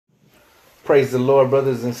Praise the Lord,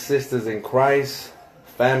 brothers and sisters in Christ,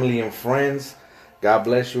 family and friends. God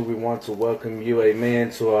bless you. We want to welcome you, amen,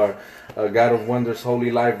 to our God of Wonders Holy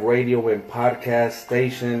Life radio and podcast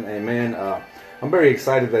station, amen. I'm very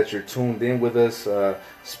excited that you're tuned in with us.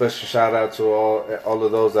 Special shout out to all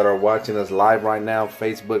of those that are watching us live right now,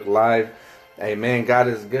 Facebook Live. Amen. God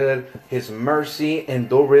is good. His mercy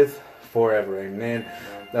endureth forever. Amen.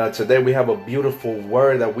 Today we have a beautiful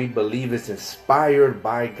word that we believe is inspired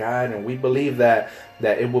by God, and we believe that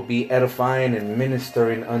it will be edifying and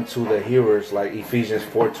ministering unto the hearers, like Ephesians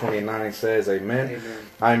 4:29 says. Amen. Amen.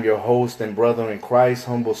 I am your host and brother in Christ,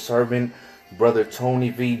 humble servant, Brother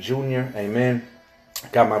Tony V. Jr. Amen.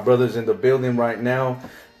 Got my brothers in the building right now,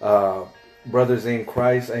 brothers in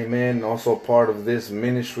Christ. Amen. Also part of this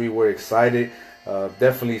ministry. We're excited.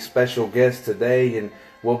 Definitely special guest today, and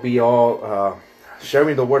we'll be all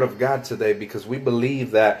sharing the word of God today, because we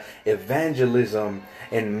believe that evangelism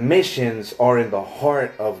and missions are in the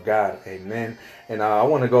heart of God. Amen. And I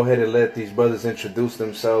want to go ahead and let these brothers introduce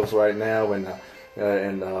themselves right now, and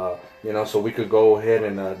so we could go ahead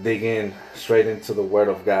and dig in straight into the word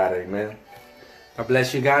of God. Amen. God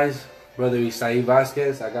bless you guys. Brother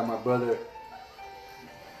Vasquez. I got my brother.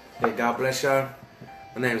 Hey, God bless y'all.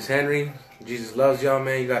 My name is Henry. Jesus loves y'all,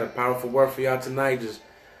 man. You got a powerful word for y'all tonight. Just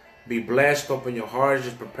be blessed. Open your hearts.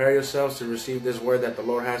 Just prepare yourselves to receive this word that the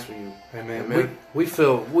Lord has for you. Amen. Amen. We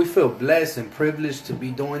feel blessed and privileged to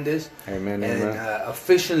be doing this. Amen. And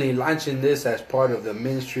officially launching this as part of the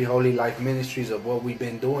ministry, Holy Life Ministries, of what we've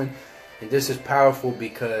been doing. And this is powerful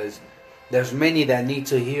because there's many that need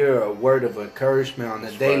to hear a word of encouragement on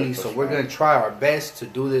the daily. Right, so we're going to try our best to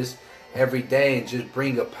do this every day and just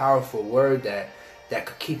bring a powerful word that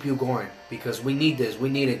could keep you going, because we need this. We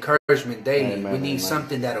need encouragement daily. Amen, we need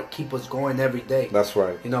something that'll keep us going every day. That's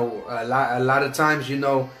right. You know, a lot of times,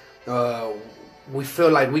 we feel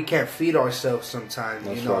like we can't feed ourselves sometimes.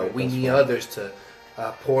 That's we need others to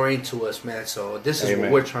pour into us, man. So this is what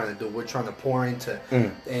we're trying to do. We're trying to pour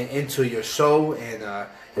into your soul, and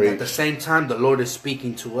at the same time, the Lord is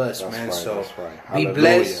speaking to us, that's man. Right, so be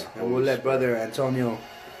blessed, and we'll let Brother Antonio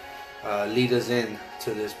lead us in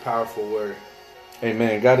to this powerful word.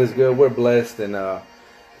 Amen. God is good. We're blessed and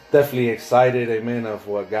definitely excited, amen, of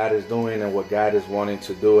what God is doing and what God is wanting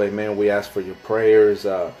to do. Amen. We ask for your prayers.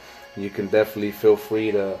 You can definitely feel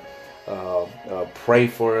free to pray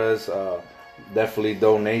for us. Definitely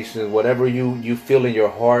donations, whatever you feel in your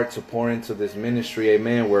heart to pour into this ministry.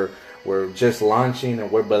 Amen. We're just launching,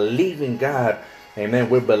 and we're believing God. Amen.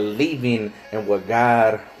 We're believing in what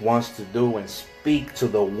God wants to do and speak to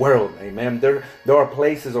the world. Amen. There are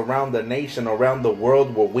places around the nation, around the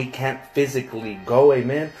world, where we can't physically go.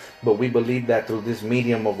 Amen. But we believe that through this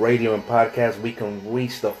medium of radio and podcast, we can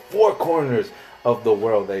reach the four corners of the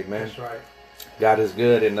world. Amen. That's right. God is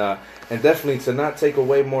good. And definitely, to not take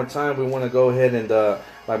away more time, we want to go ahead and,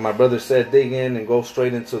 like my brother said, dig in and go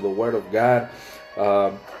straight into the word of God.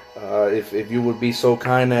 If you would be so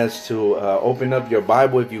kind as to open up your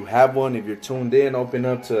Bible, if you have one, if you're tuned in, open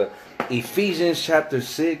up to Ephesians chapter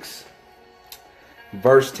 6,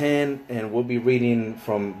 verse 10, and we'll be reading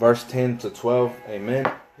from verse 10 to 12.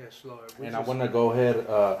 Amen. Yes, Lord. And I want to go ahead.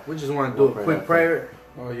 We just want to do a quick prayer.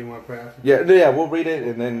 Or you want to pray after? Yeah, we'll read it,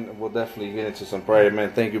 and then we'll definitely get into some prayer.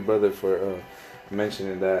 Amen. Thank you, brother, for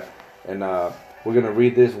mentioning that. And we're going to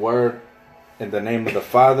read this word in the name of the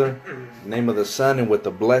Father, name of the Son, and with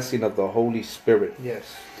the blessing of the Holy Spirit. Yes.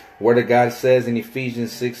 Word of God says in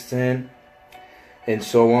Ephesians 6:10, and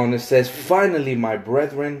so on, it says, finally, my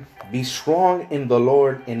brethren, be strong in the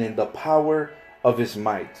Lord and in the power of his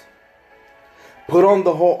might. Put on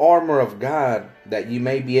the whole armor of God, that you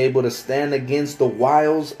may be able to stand against the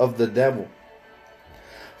wiles of the devil.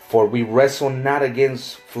 For we wrestle not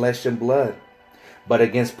against flesh and blood, but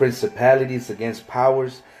against principalities, against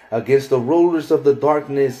powers, against the rulers of the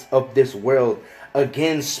darkness of this world,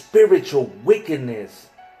 against spiritual wickedness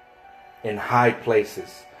in high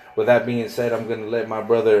places. With that being said, I'm going to let my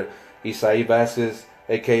brother Vasquez,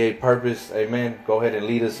 a.k.a. Purpose, amen, go ahead and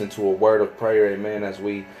lead us into a word of prayer, amen, as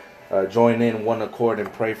we join in one accord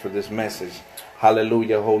and pray for this message.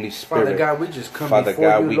 Hallelujah, Holy Spirit. Father God, we just come Father before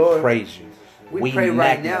God, you, we Lord. praise you. We pray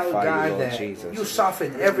right now, magnify God, you, Lord that Jesus. you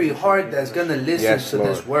soften every heart that's going to listen Yes, to Lord.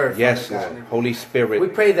 this word, Yes, Father Lord. God. Holy Spirit. We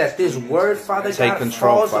pray that this word, Father Take God,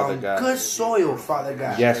 control, falls Father on God. good soil, Father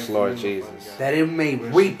God. Yes, Lord Jesus. That it may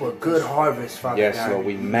reap a good harvest, Father Yes, God. Lord,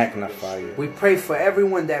 we magnify you. We pray for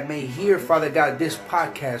everyone that may hear, Father God, this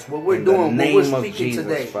podcast, what we're In the doing, what name we're of speaking Jesus,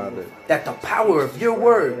 today. Father. That the power of your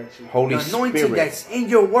word, Holy the anointing Spirit. that's in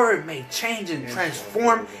your word may change and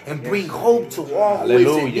transform and bring hope to all who is in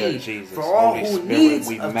Hallelujah, need. Jesus. For all Holy who Spirit, needs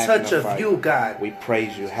we a touch of magnify you, God. We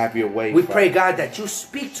praise you. Have your way, We Father. pray, God, that you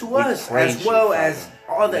speak to We us praise as you, well Father. as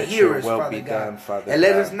all the Let your hearers, will Father be God. done, Father And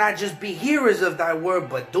let God. us not just be hearers of thy word,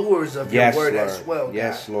 but doers of Yes, your word Lord. as well, God.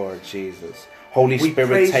 Yes, Lord Jesus. Holy We Spirit,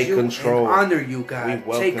 praise take you control. and honor you, God. We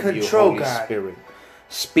welcome Take you, control, Holy God. Spirit.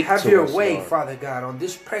 Speak Have to your us, way, Lord. Father God, on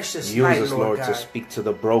this precious Use night, us, Lord Lord, God. to speak to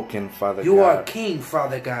the broken, Father You God. are King,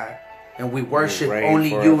 Father God. And we worship reign only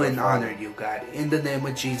forever, you and Father. honor you, God. In the name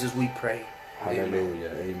of Jesus, we pray.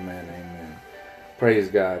 Hallelujah. Amen. Amen. Praise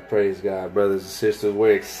God. Praise God, brothers and sisters.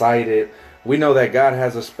 We're excited. We know that God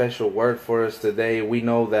has a special word for us today. We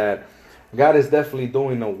know that God is definitely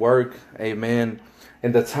doing the work. Amen.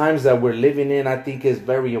 And the times that we're living in, I think is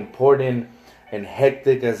very important and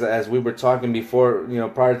hectic. As we were talking before,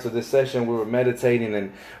 prior to this session, we were meditating,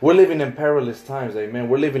 and we're living in perilous times. Amen.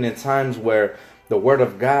 We're living in times where the word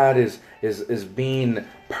of God is being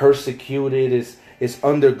persecuted, is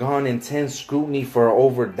undergone intense scrutiny for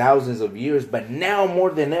over thousands of years. But now more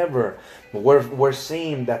than ever, we're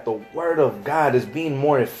seeing that the word of God is being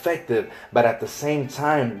more effective. But at the same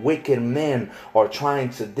time, wicked men are trying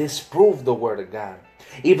to disprove the word of God.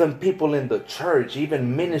 Even people in the church,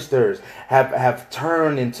 even ministers have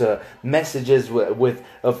turned into messages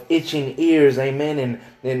of itching ears, amen,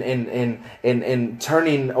 and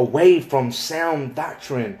turning away from sound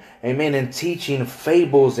doctrine, amen, and teaching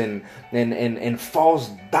fables and false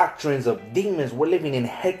doctrines of demons. We're living in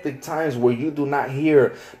hectic times where you do not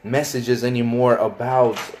hear messages anymore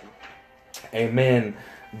about, amen,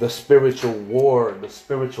 the spiritual war, the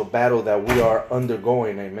spiritual battle that we are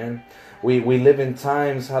undergoing, amen. We live in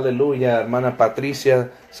times, hallelujah, hermana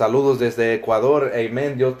Patricia, saludos desde Ecuador,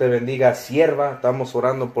 amen, Dios te bendiga, sierva, estamos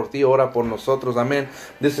orando por ti, ora por nosotros, amen.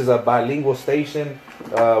 This is a bilingual station.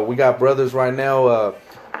 We got brothers right now,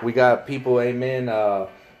 we got people, amen,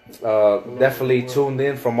 definitely tuned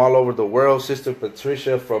in from all over the world. Sister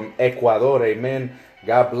Patricia from Ecuador, amen.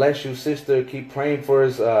 God bless you, sister, keep praying for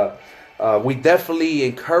us. We definitely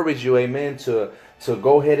encourage you, amen, to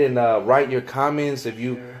go ahead and write your comments.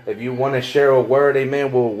 If you want to share a word,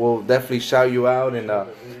 amen, we'll definitely shout you out. And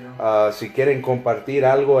si quieren compartir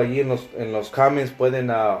algo allí en los comments, pueden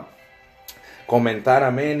comentar,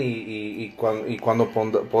 amén, y cuando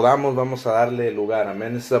podamos vamos a darle lugar,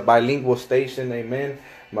 amén. This is a bilingual station, amen.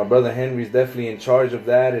 My brother Henry is definitely in charge of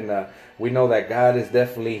that, and we know that God is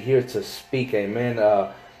definitely here to speak, amen.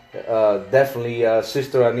 Definitely,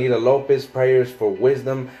 Sister Anita Lopez, prayers for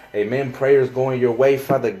wisdom. Amen. Prayers going your way.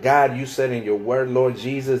 Father God, you said in your word, Lord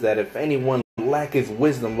Jesus, that if anyone lacketh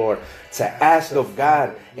wisdom, Lord, to ask of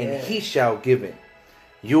God, and he shall give it.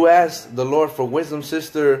 You ask the Lord for wisdom,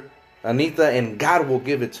 Sister Anita, and God will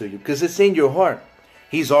give it to you because it's in your heart.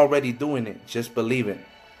 He's already doing it. Just believe it.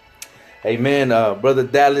 Amen. Brother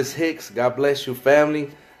Dallas Hicks, God bless you,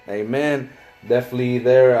 family. Amen. Definitely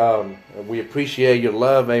there. We appreciate your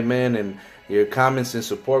love, amen, and your comments and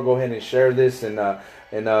support. Go ahead and share this. And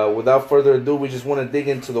without further ado, we just want to dig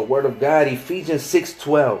into the Word of God. Ephesians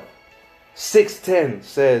 6:12, 6:10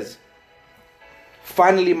 says,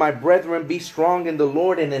 "Finally, my brethren, be strong in the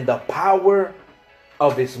Lord and in the power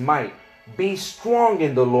of His might." Be strong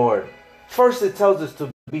in the Lord. First, it tells us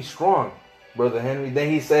to be strong, Brother Henry.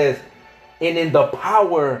 Then he says, and in the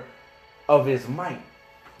power of His might.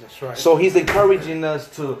 That's right. So he's encouraging us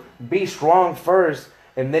to be strong first,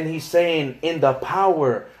 and then he's saying in the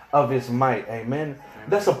power of His might. Amen.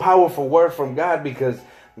 That's a powerful word from God because,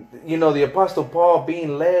 the Apostle Paul,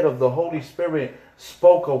 being led of the Holy Spirit,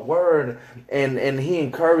 spoke a word, and he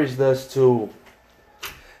encouraged us to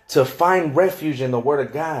find refuge in the Word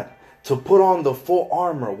of God, to put on the full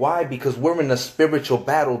armor. Why? Because we're in a spiritual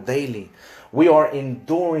battle daily. We are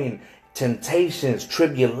enduring temptations,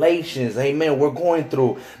 tribulations, amen. We're going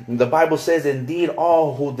through, the Bible says, indeed,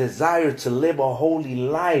 all who desire to live a holy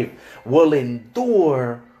life will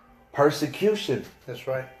endure persecution. That's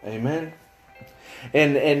right. Amen.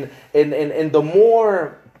 And the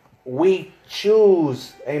more we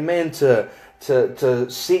choose, amen, to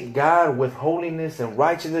seek God with holiness and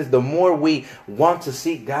righteousness, the more we want to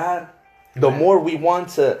seek God, the more we want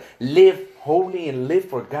to live holy and live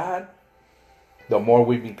for God, the more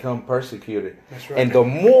we become persecuted. That's right. And the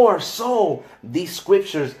more so these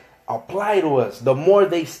scriptures apply to us, the more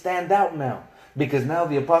they stand out now. Because now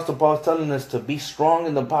the Apostle Paul is telling us to be strong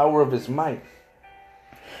in the power of His might.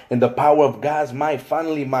 In the power of God's might.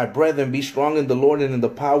 Finally, my brethren, be strong in the Lord and in the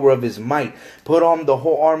power of His might. Put on the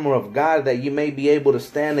whole armor of God that you may be able to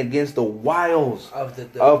stand against the wiles of the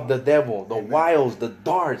devil. The wiles, the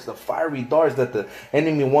darts, the fiery darts that the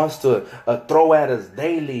enemy wants to throw at us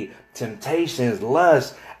daily. Temptations,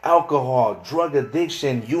 lust, alcohol, drug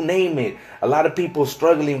addiction, you name it. A lot of people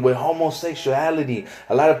struggling with homosexuality.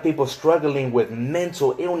 A lot of people struggling with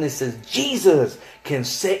mental illnesses. Jesus can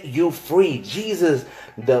set you free. Jesus,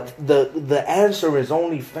 the answer is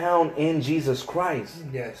only found in Jesus Christ.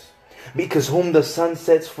 Yes. Because whom the Son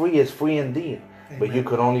sets free is free indeed. Amen. But you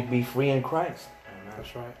could only be free in Christ.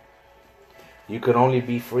 That's right. You could only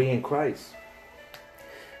be free in Christ.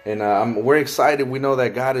 And we're excited. We know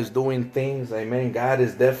that God is doing things. Amen. God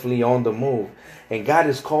is definitely on the move. And God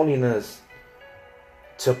is calling us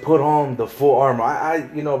to put on the full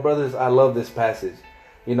armor. Brothers, I love this passage.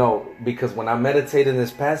 Because when I meditate in this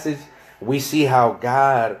passage, we see how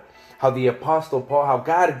the Apostle Paul, how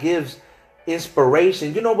God gives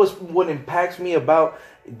inspiration. You know what impacts me about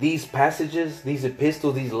these passages, these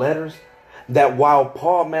epistles, these letters? That while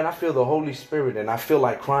Paul, man, I feel the Holy Spirit and I feel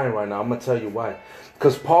like crying right now. I'm going to tell you why.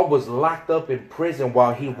 Because Paul was locked up in prison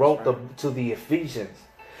while he wrote to the Ephesians.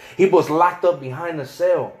 He was locked up behind a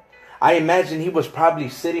cell. I imagine he was probably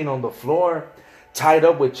sitting on the floor, tied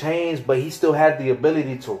up with chains, but he still had the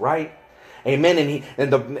ability to write. Amen. And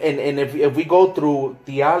if we go through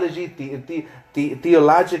theology,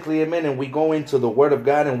 theologically, amen, and we go into the Word of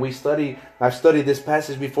God and I've studied this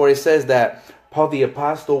passage before. It says that Paul the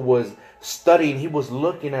Apostle was studying, he was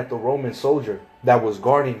looking at the Roman soldier that was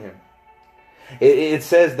guarding him. It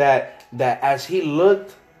says that as he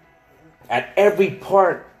looked at every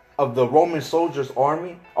part of the Roman soldier's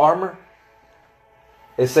armor,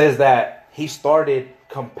 it says that he started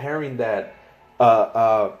comparing that,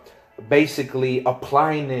 basically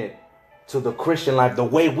applying it to the Christian life, the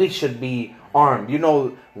way we should be armed.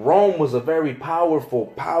 Rome was a very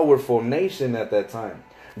powerful nation at that time.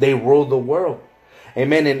 They ruled the world.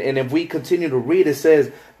 Amen. And if we continue to read, it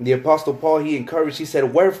says, the Apostle Paul, he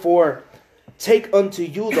said, wherefore take unto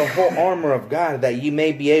you the whole armor of God, that ye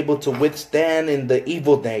may be able to withstand in the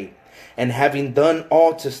evil day, and having done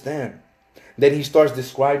all to stand. Then he starts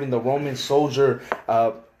describing the Roman soldier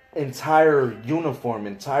entire uniform,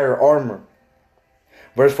 entire armor.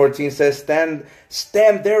 Verse 14 says,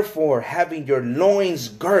 stand therefore, having your loins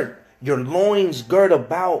girt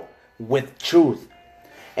about with truth,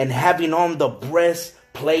 and having on the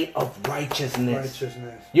breastplate of righteousness.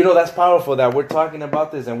 That's powerful that we're talking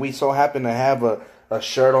about this, and we so happen to have a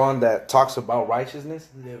shirt on that talks about righteousness.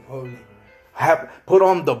 Live holy. Put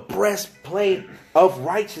on the breastplate of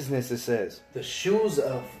righteousness, it says. The shoes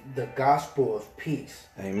of the gospel of peace.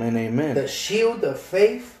 Amen, amen. The shield of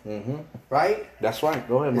faith, right? That's right.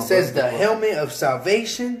 Go ahead. It says the helmet of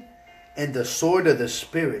salvation and the sword of the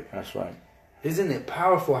Spirit. That's right. Isn't it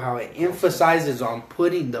powerful how it emphasizes on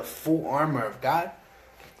putting the full armor of God?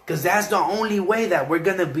 Because that's the only way that we're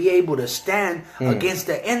going to be able to stand against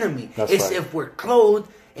the enemy. It's right. If we're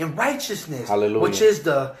clothed in righteousness. Hallelujah. Which is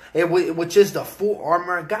the full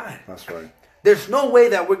armor of God. That's right. There's no way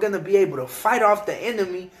that we're going to be able to fight off the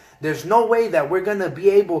enemy. There's no way that we're going to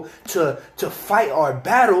be able to fight our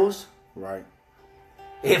battles. Right.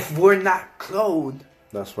 If we're not clothed.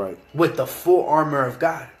 That's right. With the full armor of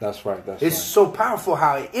God. That's right. It's so powerful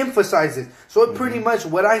how it emphasizes. So it pretty much,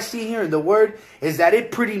 what I see here in the word is that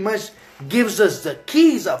it pretty much gives us the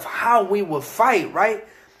keys of how we will fight, right?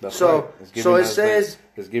 That's so right. So it says,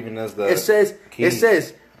 it's giving us the it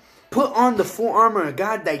says, put on the full armor of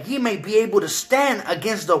God that ye may be able to stand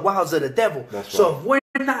against the wiles of the devil. That's so right.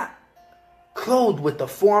 If we're not clothed with the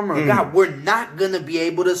full armor of God, we're not going to be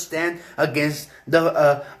able to stand against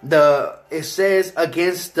it says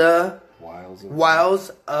against the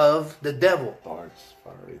wiles of the devil.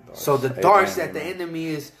 Fiery darts. So the darts that the enemy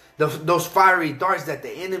is, those fiery darts that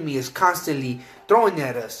the enemy is constantly throwing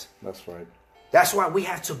at us. That's right. That's why we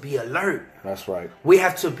have to be alert. That's right. We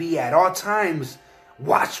have to be at all times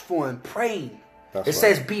watchful and praying. It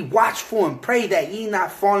says be watchful and pray that ye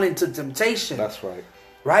not fall into temptation. That's right.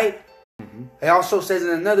 Right? It also says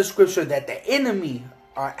in another scripture that the enemy,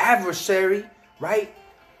 our adversary, right,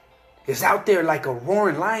 is out there like a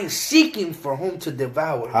roaring lion seeking for whom to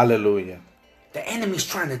devour. Hallelujah. The enemy's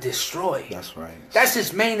trying to destroy. That's right. That's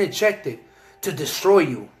his main objective, to destroy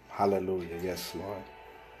you. Hallelujah. Yes, Lord.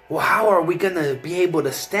 Well, how are we going to be able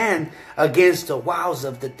to stand against the wiles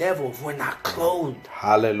of the devil if we're not clothed?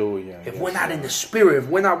 Hallelujah. If we're not in the Spirit, if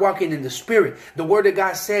we're not walking in the Spirit. The Word of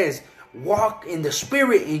God says, walk in the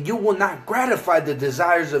Spirit and you will not gratify the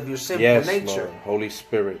desires of your sinful nature. Lord. Holy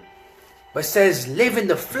Spirit. But it says, live in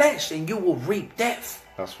the flesh and you will reap death.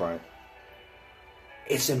 That's right.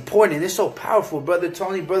 It's important. It's so powerful, Brother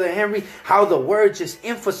Tony, Brother Henry, how the Word just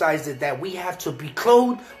emphasizes that we have to be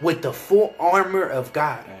clothed with the full armor of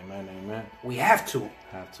God. Amen, amen. We have to.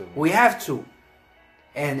 Have to. We have to.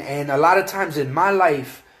 And a lot of times in my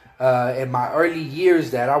life, in my early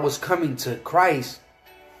years that I was coming to Christ,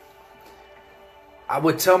 I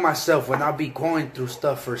would tell myself when I'd be going through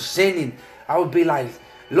stuff or sinning, I would be like,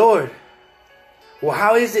 Lord, well,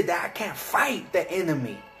 how is it that I can't fight the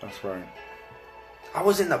enemy? That's right. I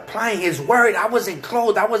wasn't applying His word. I wasn't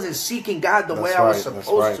clothed. I wasn't seeking God the way I was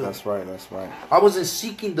supposed to. That's right. I wasn't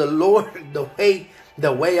seeking the Lord the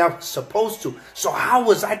way I was supposed to. So how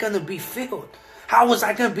was I going to be filled? How was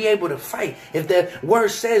I going to be able to fight? If the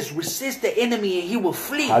word says, resist the enemy and he will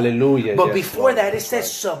flee. Hallelujah. But yes, before Lord, that, it says,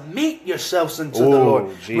 right. submit yourselves unto the Lord.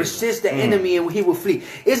 Jesus. Resist the enemy and he will flee.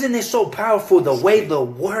 Isn't it so powerful the way the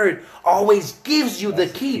word always gives you the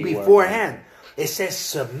key beforehand? Word, it says,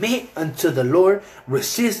 submit unto the Lord,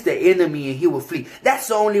 resist the enemy, and he will flee. That's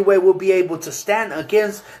the only way we'll be able to stand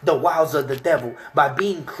against the wiles of the devil, by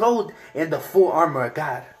being clothed in the full armor of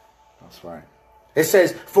God. That's right. It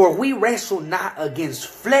says, for we wrestle not against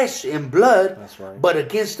flesh and blood, That's right. but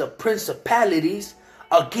against the principalities,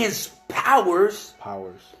 against powers.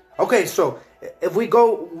 Okay, so if we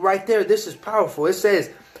go right there, this is powerful. It says,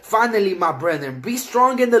 finally, my brethren, be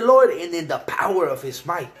strong in the Lord and in the power of His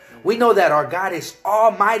might. We know that our God is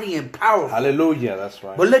almighty and powerful. Hallelujah, that's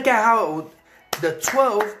right. But look at how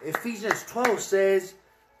Ephesians 12 says,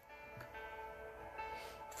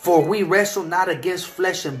 for we wrestle not against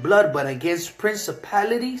flesh and blood, but against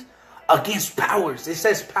principalities, against powers. It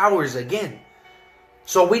says powers again.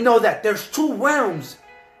 So we know that there's two realms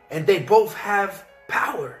and they both have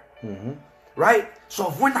power. Mm-hmm. Right? So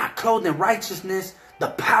if we're not clothed in righteousness, the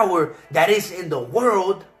power that is in the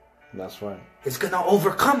world, that's right, it's going to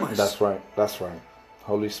overcome us. That's right.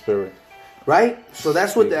 Holy Spirit. Right? So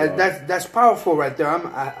that's what that's powerful right there.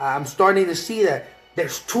 I'm starting to see that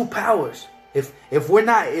there's two powers. If we're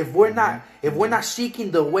not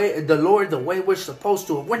seeking the Lord the way we're supposed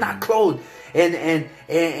to, if we're not clothed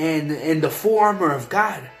in the full armor of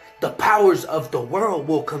God, the powers of the world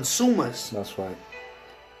will consume us. That's right.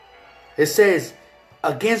 It says,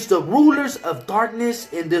 against the rulers of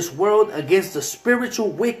darkness in this world, against the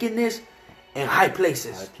spiritual wickedness in high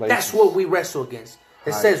places. That's what we wrestle against.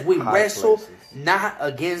 It says we wrestle not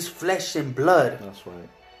against flesh and blood. That's right.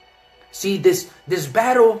 See, this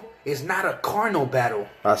battle is not a carnal battle.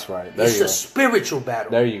 That's right. It's a spiritual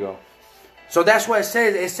battle. There you go. So that's what it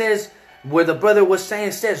says. It says, where the brother was saying,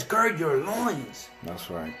 it says, gird your loins.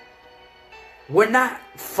 That's right. We're not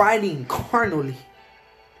fighting carnally.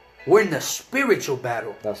 We're in a spiritual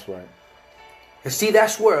battle. That's right. And see,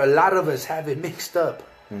 that's where a lot of us have it mixed up.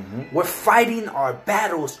 Mm-hmm. We're fighting our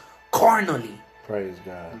battles carnally. Praise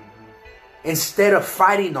God. Instead of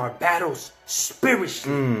fighting our battles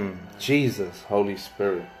spiritually. Jesus, Holy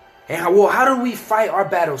Spirit. And well, how do we fight our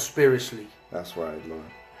battles spiritually? That's right, Lord.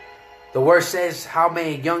 The word says, how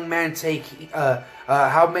may a young man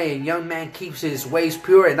keeps his ways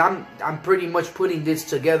pure? And I'm pretty much putting this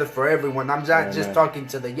together for everyone. I'm not just talking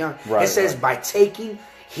to the young. Right, it says by taking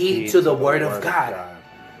heed to the word of God.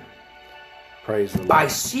 Praise the Lord. By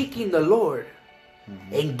seeking the Lord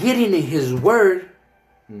and getting in His word,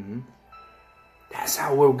 that's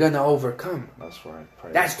how we're going to overcome. That's right.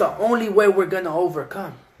 That's the only way we're going to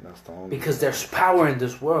overcome. That's the only because there's power in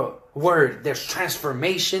this word. There's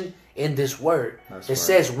transformation in this word. It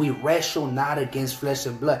says we wrestle not against flesh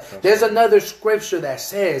and blood. There's another scripture that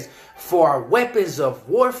says, for our weapons of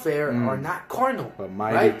warfare are not carnal, but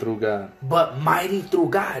mighty through God. But mighty through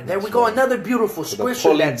God. There we go. Another beautiful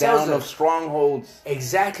scripture that tells us of strongholds.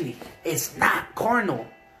 Exactly. It's not carnal.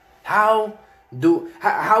 How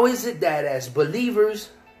is it that as believers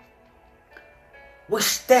we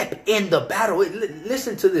step in the battle?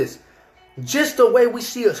 Listen to this. Just the way we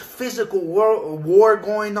see a physical war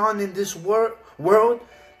going on in this world,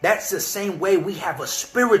 that's the same way we have a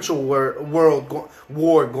spiritual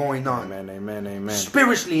war going on. Amen.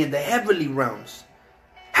 Spiritually in the heavenly realms.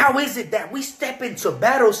 How is it that we step into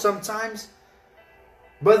battle sometimes?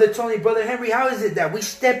 Brother Tony, Brother Henry, how is it that we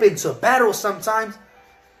step into battle sometimes?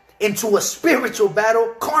 Into a spiritual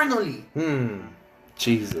battle carnally.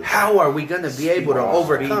 Jesus. How are we going to be able to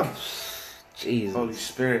overcome? Jesus. Holy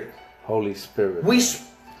Spirit. We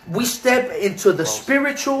step into the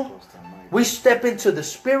spiritual. We step into the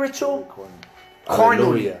spiritual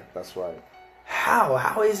carnally. That's right.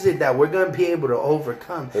 How is it that we're going to be able to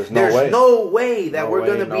overcome? There's no way that we're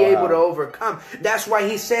going to be able to overcome. That's why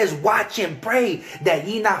He says, watch and pray that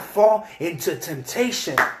ye not fall into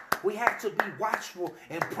temptation. We have to be watchful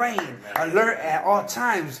and praying, alert at all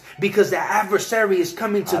times, because the adversary is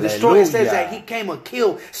coming to destroy. It says that he came to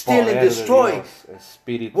kill, steal, and destroy.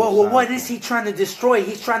 Well, what is he trying to destroy?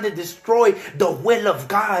 He's trying to destroy the will of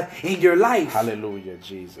God in your life. Hallelujah,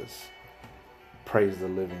 Jesus. Praise the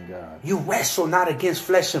living God. You wrestle not against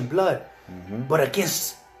flesh and blood, but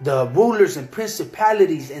against the rulers and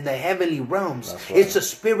principalities in the heavenly realms. That's right. It's a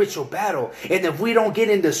spiritual battle. And if we don't get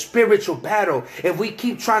in the spiritual battle, if we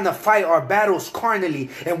keep trying to fight our battles carnally,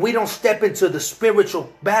 and we don't step into the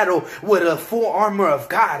spiritual battle with a full armor of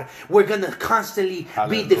God, we're going to constantly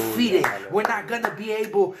be defeated. Hallelujah. We're not going to be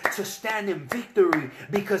able to stand in victory,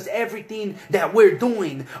 because everything that we're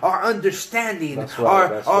doing, our understanding, That's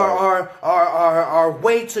right. our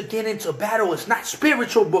way to get into battle is not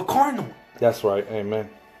spiritual but carnal. That's right. Amen.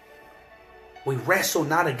 We wrestle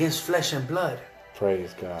not against flesh and blood.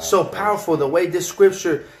 Praise God. So powerful the way this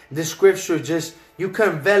scripture just, you can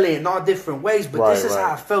unveil it in all different ways, but this is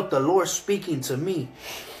how I felt the Lord speaking to me.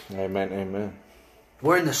 Amen. Amen.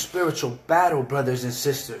 We're in the spiritual battle, brothers and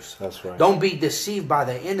sisters. That's right. Don't be deceived by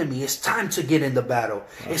the enemy. It's time to get in the battle.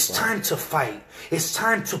 It's time to fight. It's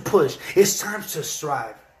time to push. It's time to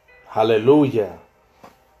strive. Hallelujah.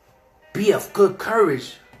 Be of good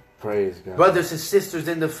courage. Praise God. Brothers and sisters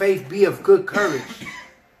in the faith, be of good courage.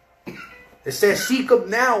 It says, seek him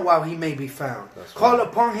now while he may be found. That's Call right.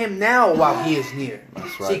 upon him now while he is near.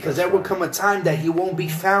 That's right. See, because That's there will right. come a time that he won't be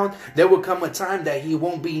found. There will come a time that he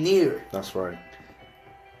won't be near. That's right.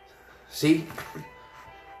 See?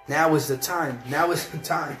 Now is the time. Now is the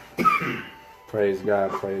time. Praise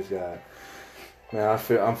God. Praise God. Man,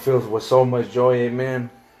 I'm filled with so much joy.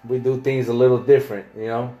 Amen. We do things a little different, you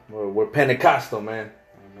know. We're Pentecostal, man.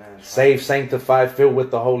 Amen. Saved, sanctified, filled with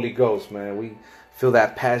the Holy Ghost, man. We feel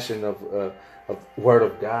that passion of Word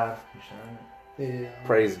of God. Yeah.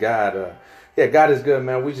 Praise God. Yeah, God is good,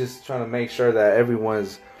 man. We just trying to make sure that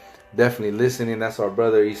everyone's definitely listening. That's our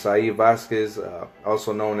brother Isai Vasquez,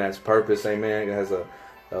 also known as Pupxse. Amen. He has a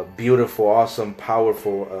beautiful, awesome,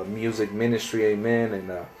 powerful music ministry.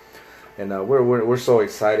 Amen. And we're so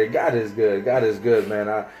excited. God is good. God is good, man.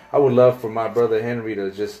 I would love for my brother Henry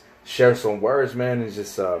to just share some words, man. And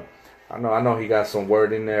just I know he got some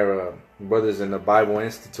word in there. Brothers in the Bible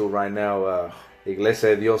Institute right now,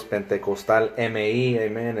 Iglesia de Dios Pentecostal ME,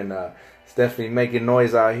 amen. And it's definitely making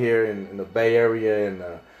noise out here in the Bay Area, and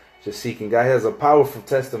just seeking God. He has a powerful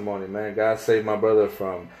testimony, man. God saved my brother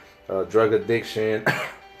from drug addiction,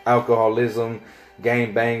 alcoholism,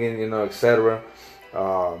 gang banging, you know, etc.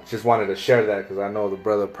 Just wanted to share that because I know the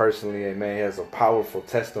brother personally, amen. He has a powerful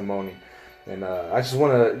testimony, and I just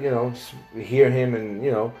want to, you know, just hear him and,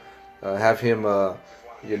 you know, have him,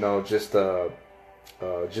 you know, just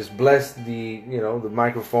bless the, you know, the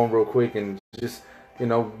microphone real quick and just, you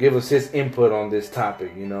know, give us his input on this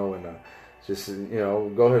topic, you know, and just, you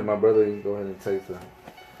know, go ahead, my brother, you go ahead and take the.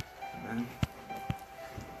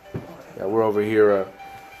 Yeah, we're over here,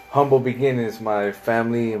 humble beginnings, my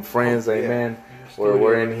family and friends, amen.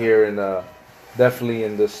 We're in here and definitely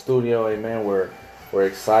in the studio, amen. We're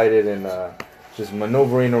excited and just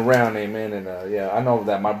maneuvering around, amen. And yeah, I know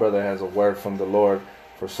that my brother has a word from the Lord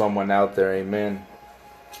for someone out there, amen.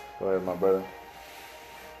 Go ahead, my brother.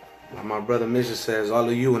 Like my brother Misha says, all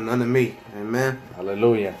of you and none of me. Amen.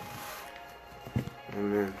 Hallelujah.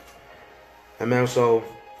 Amen. Amen. So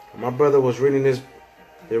my brother was reading this.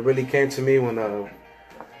 It really came to me when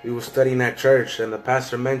we were studying at church, and the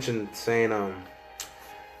pastor mentioned saying,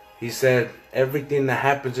 he said, everything that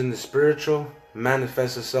happens in the spiritual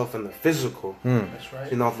manifests itself in the physical. That's right.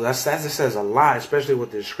 You know, that says a lot, especially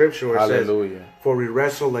with the scripture where it Hallelujah. says, for we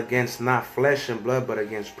wrestle against not flesh and blood, but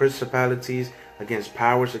against principalities, against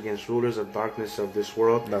powers, against rulers of darkness of this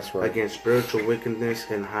world. That's right. Against spiritual wickedness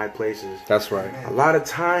in high places. That's right. A lot of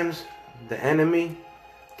times, the enemy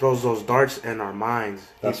throws those darts in our minds.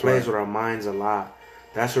 That's he plays right. with our minds a lot.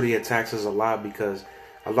 That's where he attacks us a lot, because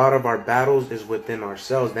a lot of our battles is within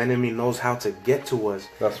ourselves. The enemy knows how to get to us.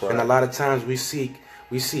 That's right. And a lot of times we seek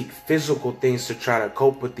physical things to try to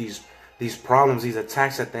cope with these problems, these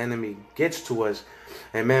attacks that the enemy gets to us.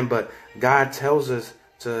 Amen. But God tells us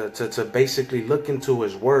to basically look into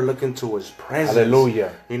his word, look into his presence.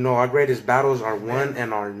 Hallelujah. You know, our greatest battles are won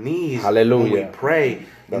in our knees. Hallelujah. When we pray. That's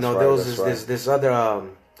you know, right, there was that's this other I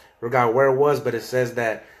forgot where it was, but it says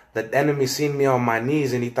that the enemy seen me on my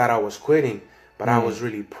knees and he thought I was quitting. But I was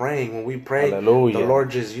really praying. When we pray, Hallelujah. the Lord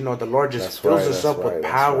just, you know, the Lord just That's fills right, us that's up right, with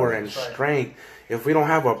that's power right. and strength. If we don't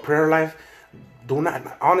have a prayer life, do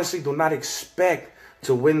not expect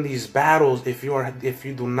to win these battles if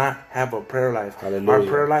you do not have a prayer life. Hallelujah. Our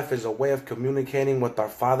prayer life is a way of communicating with our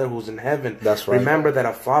Father who's in heaven. That's right. Remember that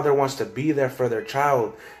a father wants to be there for their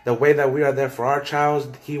child. The way that we are there for our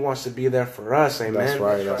child, he wants to be there for us. Amen. That's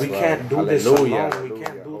right, that's we right. can't do this Hallelujah. alone. We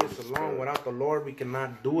can't do this alone. Without the Lord, we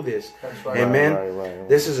cannot do this. That's right. Amen. Right.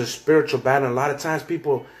 This is a spiritual battle. A lot of times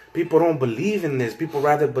people People don't believe in this. People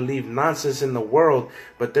rather believe nonsense in the world,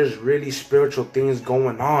 but there's really spiritual things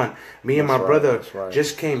going on. Me and my brother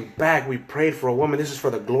just came back. We prayed for a woman. This is for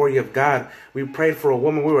the glory of God. We prayed for a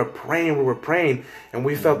woman. We were praying, and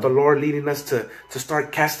we felt the Lord leading us to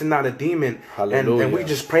start casting out a demon. And we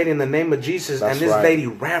just prayed in the name of Jesus, and this lady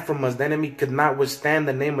ran from us. The enemy could not withstand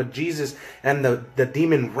the name of Jesus, and the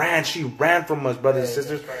demon ran. She ran from us, brothers and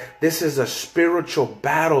sisters. This is a spiritual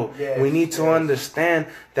battle. We need to understand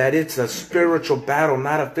that it's a spiritual battle,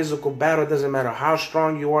 not a physical battle. It doesn't matter how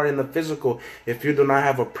strong you are in the physical. If you do not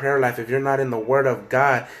have a prayer life, if you're not in the Word of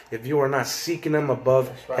God, if you are not seeking Him above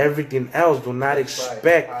everything else, do not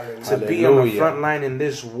expect to be on the front line in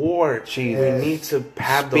this war. We need to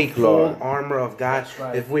have the full armor of God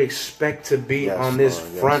if we expect to be on this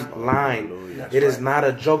front line. It is not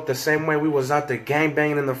a joke. The same way we was out there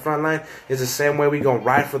gangbanging in the front line is the same way we gonna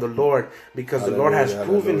ride for the Lord, because the Lord has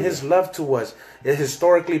proven His love to us. It's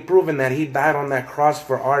historically proven that He died on that cross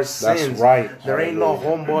for our sins. There ain't no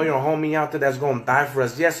homeboy or homie out there that's gonna die for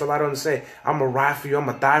us. Yes, a lot of them say, I'm gonna ride for you, I'm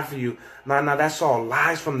gonna die for you. No, that's all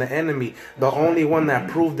lies from the enemy. The only one that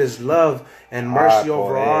proved His love and mercy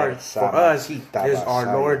for us is our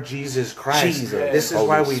Lord Jesus Christ. This is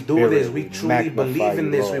why we do this. We truly believe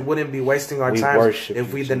in this. We wouldn't be wasting our time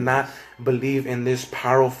if we did not believe in this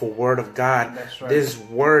powerful Word of God. This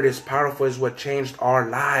Word is powerful. Is what changed our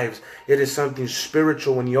lives. It is something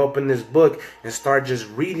spiritual when you open this book and start just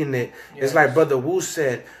reading it. It's like Brother Wu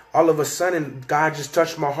said, all of a sudden God just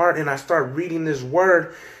touched my heart and I start reading this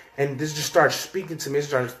Word. And this just starts speaking to me. It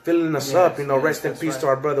starts filling us up. Rest in peace to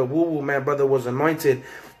our brother Woo Woo, man. Brother was anointed.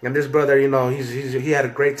 And this brother, he had a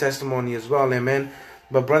great testimony as well, amen.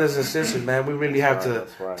 But brothers and sisters, man, we really have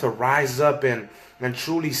to rise up and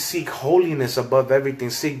truly seek holiness above everything.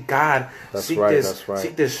 Seek God. Seek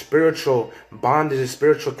this spiritual bondage, this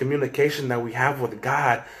spiritual communication that we have with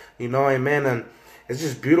God. Amen. And it's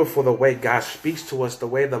just beautiful the way God speaks to us, the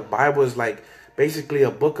way the Bible is like basically a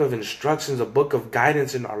book of instructions, a book of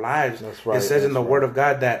guidance in our lives. It says in the Word of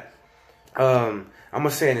God that, I'm going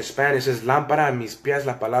to say it in Spanish, it says, Lámpara a mis pies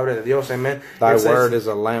la palabra de Dios, amen. Thy word is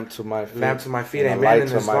a lamp to my feet. Lamp to my feet, amen.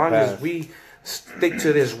 And as long as we stick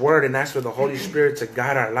to this Word and ask for the Holy Spirit to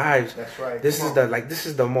guide our lives, this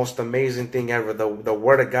is the most amazing thing ever, the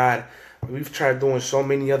Word of God. We've tried doing so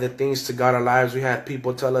many other things to guide our lives. We had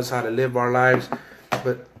people tell us how to live our lives.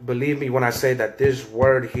 But believe me when I say that this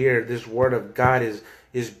Word here, this Word of God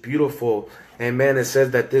is beautiful. Amen. It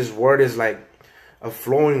says that this Word is like a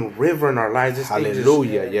flowing river in our lives. This thing just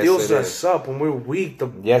fills us up when we're weak. The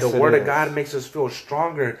Word of God makes us feel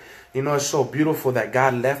stronger. It's so beautiful that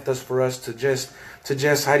God left us for us to just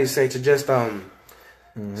how do you say, to just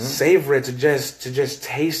savor it, to just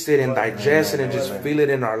taste it and digest it and just feel it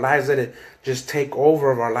in our lives. Let it just take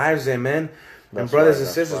over of our lives. Amen. And brothers and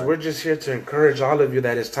sisters, we're just here to encourage all of you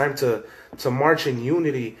that it's time to march in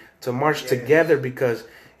unity, to march together, because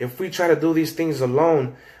if we try to do these things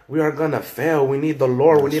alone, we are going to fail. We need the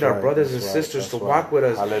Lord. We need our brothers and sisters to walk with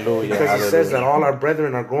us. Because it says that all our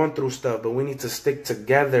brethren are going through stuff, but we need to stick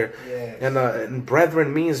together. And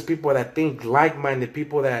brethren means people that think like-minded,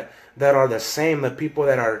 people that are the same, the people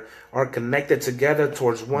that are connected together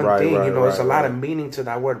towards one thing. There's a lot of meaning to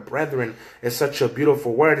that word, brethren. It's such a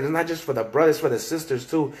beautiful word. It's not just for the brothers, for the sisters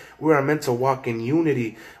too. We are meant to walk in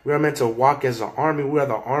unity. We are meant to walk as an army. We are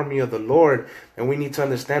the army of the Lord. And we need to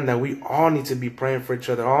understand that we all need to be praying for each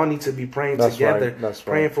other. All need to be praying together,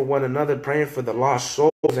 praying for one another, praying for the lost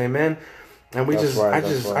souls. Amen. And we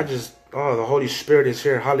oh, the Holy Spirit is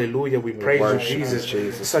here. Hallelujah. We praise you, Jesus.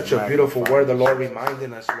 It's such a beautiful word. The Lord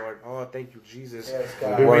reminding us, Lord. Oh, thank you, Jesus.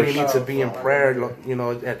 We really need to be in prayer.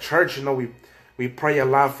 At church, we pray a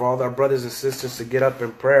lot for all our brothers and sisters to get up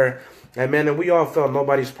in prayer. Amen. And we all feel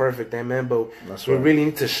nobody's perfect. Amen. But we really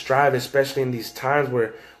need to strive, especially in these times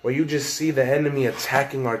where you just see the enemy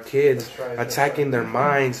attacking our kids, attacking their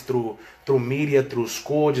minds through media, through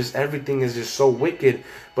school. Just everything is just so wicked.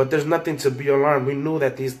 But there's nothing to be alarmed. We knew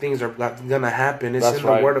that these things are going to happen. It's in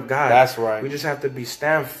the Word of God. That's right. We just have to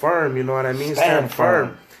stand firm. You know what I mean? Stand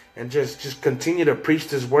firm. And just continue to preach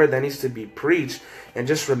this word that needs to be preached. And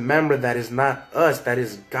just remember that it's not us, that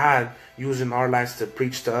is God using our lives to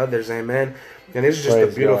preach to others. Amen. And it's just a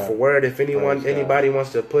beautiful word. If anybody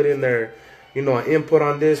wants to put in their, input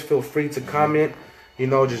on this, feel free to comment.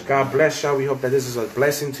 Just God bless y'all. We hope that this is a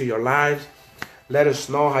blessing to your lives. Let us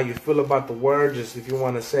know how you feel about the word. Just if you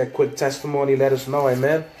want to say a quick testimony, let us know.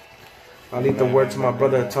 Amen. I'll leave the word to my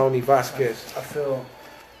brother Tony Vasquez. Go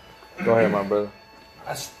ahead, my brother.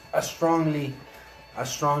 I strongly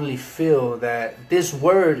feel that this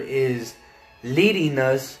word is leading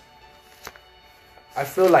us I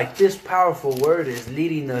feel like this powerful word is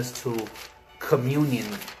leading us to communion.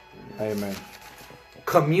 Amen.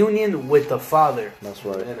 Communion with the Father. That's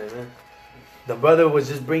right. Amen. The brother was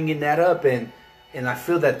just bringing that up, and I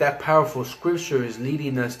feel that powerful scripture is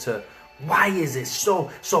leading us to why is it so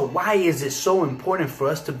important for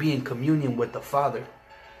us to be in communion with the Father?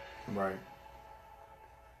 Right.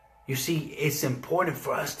 You see, it's important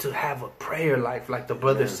for us to have a prayer life, like the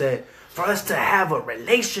brother said, for us to have a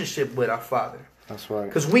relationship with our Father. That's right.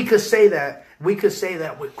 Because we could say that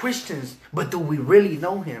we're Christians, but do we really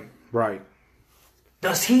know Him? Right.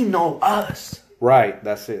 Does He know us? Right.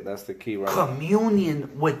 That's it. That's the key, right?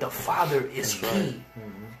 Communion with the Father is key. Right.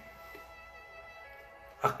 Mm-hmm.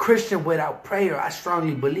 A Christian without prayer, I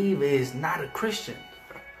strongly believe, is not a Christian.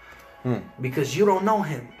 Because you don't know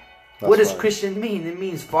Him. What does Christian mean? It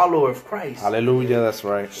means follower of Christ. Hallelujah, that's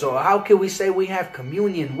right. So how can we say we have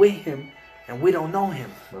communion with Him and we don't know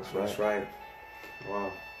Him? That's right.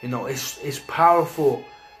 Wow. You know, it's powerful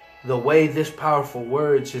the way this powerful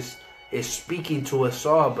words is speaking to us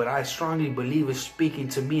all, but I strongly believe it's speaking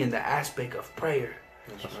to me in the aspect of prayer.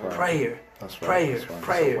 That's right. Prayer. That's right. Prayer. That's right.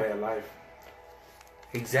 Prayer. It's a way of life.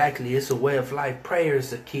 Exactly. It's a way of life. Prayer is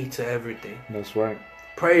the key to everything. That's right.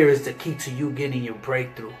 Prayer is the key to you getting your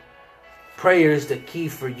breakthrough. Prayer is the key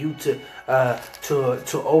for you to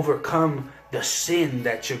overcome the sin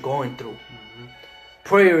that you're going through.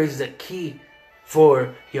 Prayer is the key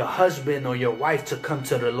for your husband or your wife to come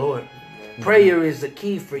to the Lord. Prayer is the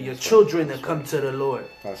key for your children to come to the Lord.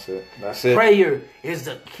 That's it. That's it. Prayer is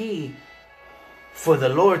the key for the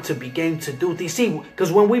Lord to begin to do things. See,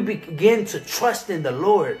 because when we begin to trust in the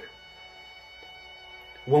Lord,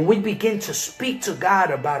 when we begin to speak to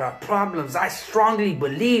God about our problems, I strongly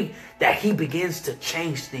believe that He begins to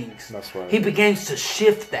change things. That's right. He begins to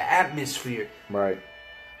shift the atmosphere. Right.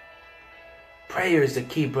 Prayer is the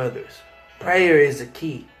key, brothers. Prayer is the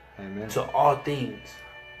key Amen. to all things.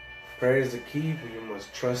 Prayer is the key, but you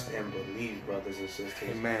must trust and believe, brothers and sisters.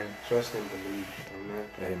 Amen. Trust and believe. Amen.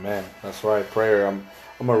 Amen. That's right. Prayer. I'm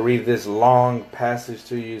going to read this long passage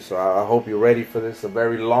to you, so I hope you're ready for this. A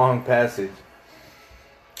very long passage.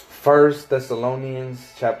 1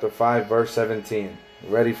 Thessalonians chapter 5, verse 17.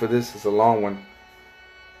 Ready for this? It's a long one.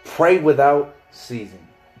 Pray without ceasing.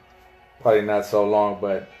 Probably not so long,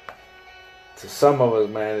 but to some of us,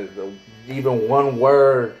 man, even one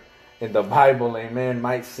word in the Bible, amen,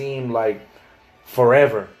 might seem like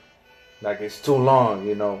forever. Like it's too long,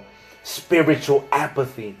 you know. Spiritual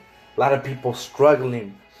apathy. A lot of people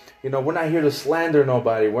struggling. You know, we're not here to slander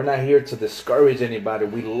nobody. We're not here to discourage anybody.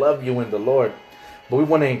 We love you in the Lord. But we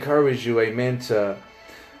want to encourage you, amen, to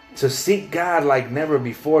seek God like never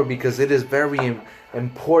before, because it is very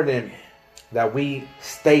important that we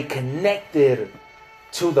stay connected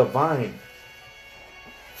to the vine.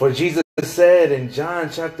 For Jesus said in John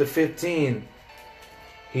chapter 15,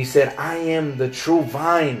 He said, I am the true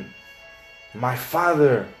vine. My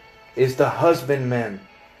Father is the husbandman.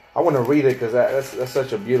 I want to read it because that's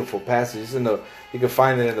such a beautiful passage. It's you can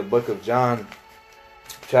find it in the book of John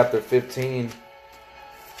chapter 15.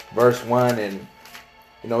 Verse 1, and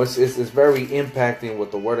you know it's very impacting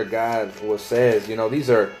what the Word of God says. You know,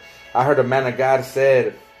 I heard a man of God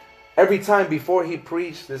said every time before he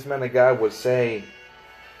preached, this man of God would say,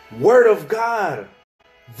 Word of God,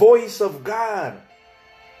 voice of God,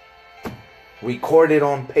 recorded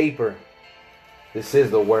on paper. This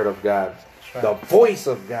is the Word of God, right. The voice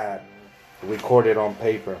of God, recorded on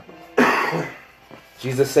paper.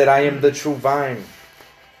 Jesus said, I am the true vine,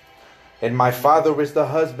 and my Father is the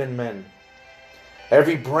husbandman.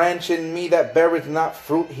 Every branch in me that beareth not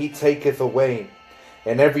fruit, He taketh away.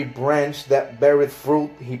 And every branch that beareth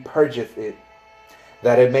fruit, He purgeth it,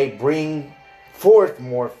 that it may bring forth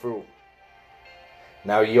more fruit.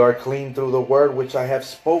 Now ye are clean through the word which I have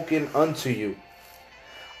spoken unto you.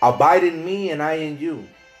 Abide in me, and I in you.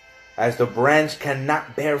 As the branch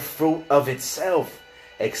cannot bear fruit of itself,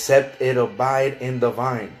 except it abide in the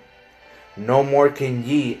vine. No more can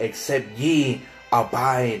ye, except ye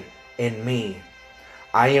abide in me.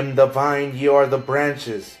 I am the vine, ye are the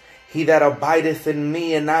branches. He that abideth in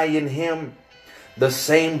me, and I in him, the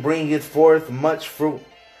same bringeth forth much fruit.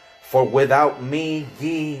 For without me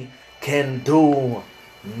ye can do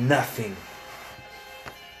nothing.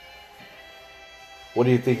 What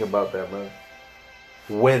do you think about that, man?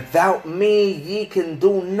 Without me ye can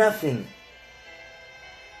do nothing.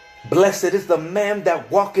 Blessed is the man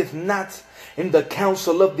that walketh not in the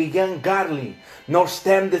counsel of the ungodly, nor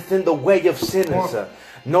standeth in the way of sinners,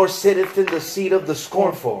 nor sitteth in the seat of the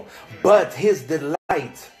scornful. But his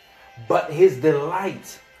delight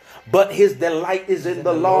But his delight is in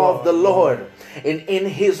the law of the Lord, and in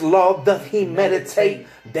his law doth he meditate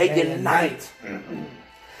day and night.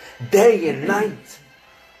 Day and night.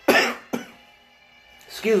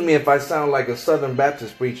 Excuse me if I sound like a Southern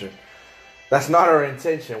Baptist preacher. That's not our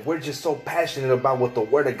intention. We're just so passionate about what the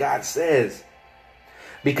Word of God says.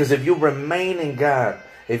 Because if you remain in God,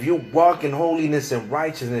 if you walk in holiness and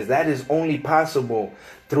righteousness, that is only possible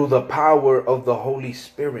through the power of the Holy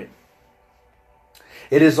Spirit.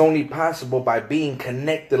 It is only possible by being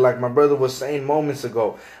connected, like my brother was saying moments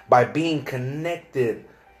ago, by being connected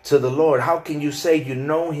to the Lord. How can you say you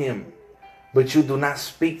know Him, but you do not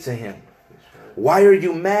speak to Him? Why are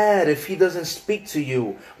you mad if He doesn't speak to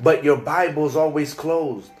you, but your Bible is always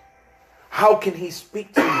closed? How can He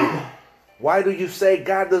speak to you? Why do you say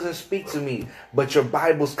God doesn't speak to me, but your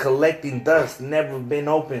Bible's collecting dust, never been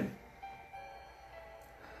opened?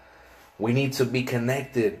 We need to be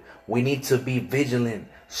connected. We need to be vigilant,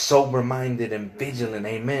 sober-minded and vigilant.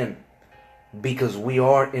 Amen. Because we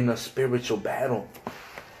are in a spiritual battle.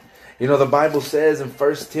 You know, the Bible says in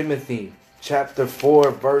 1 Timothy chapter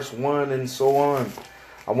 4, verse 1 and so on.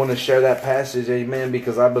 I want to share that passage, amen,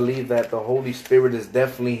 because I believe that the Holy Spirit is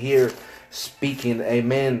definitely here speaking,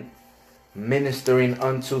 amen, ministering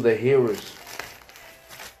unto the hearers.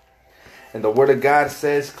 And the Word of God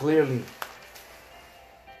says clearly,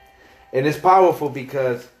 and it's powerful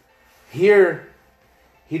because here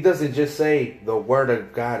He doesn't just say the Word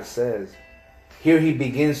of God says. Here He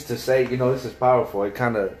begins to say, you know, this is powerful. It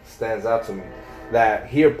kind of stands out to me. That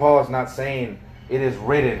here Paul is not saying it is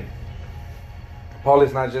written. Paul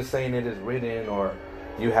is not just saying it is written or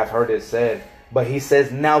you have heard it said. But he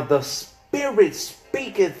says, now the Spirit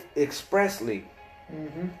speaketh expressly.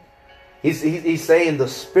 Mm-hmm. He's saying the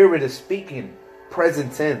Spirit is speaking,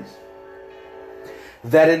 present tense.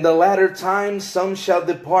 That in the latter times some shall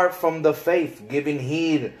depart from the faith, giving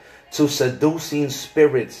heed to seducing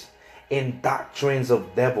spirits and doctrines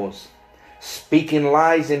of devils, speaking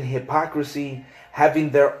lies in hypocrisy, having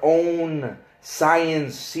their own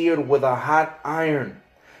science seared with a hot iron,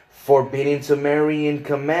 forbidding to marry and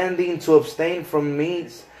commanding to abstain from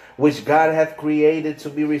meats which God hath created to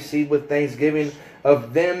be received with thanksgiving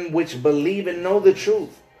of them which believe and know the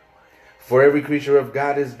truth. For every creature of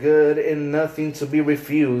God is good, and nothing to be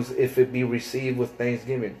refused if it be received with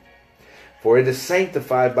thanksgiving. For it is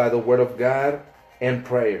sanctified by the word of God and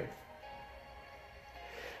prayer.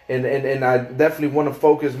 And I definitely want to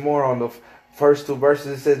focus more on the first two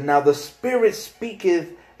verses. It says, now the Spirit speaketh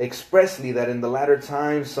expressly that in the latter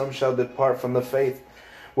times some shall depart from the faith.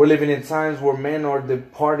 We're living in times where men are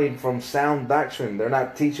departing from sound doctrine. They're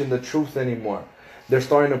not teaching the truth anymore. They're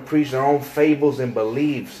starting to preach their own fables and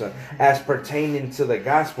beliefs as pertaining to the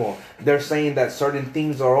gospel. They're saying that certain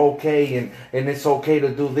things are okay and it's okay to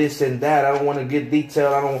do this and that. I don't want to get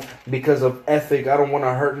detailed. Because of ethic, I don't want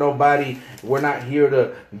to hurt nobody. We're not here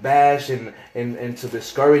to bash and to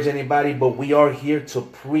discourage anybody, but we are here to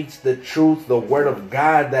preach the truth, the word of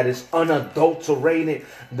God that is unadulterated,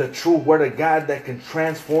 the true word of God that can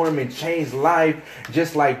transform and change life.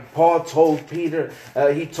 Just like Paul told Peter,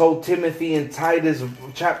 he told Timothy in Titus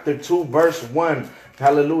chapter 2 verse 1,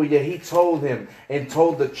 hallelujah, he told him and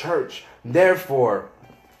told the church. Therefore,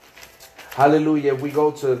 hallelujah, we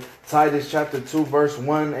go to Titus chapter 2 verse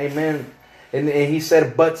 1, amen. And he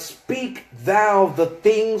said, but speak thou the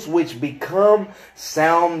things which become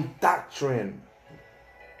sound doctrine.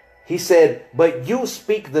 He said, but you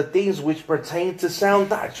speak the things which pertain to sound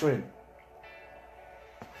doctrine.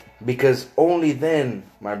 Because only then,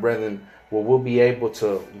 my brethren, will we be able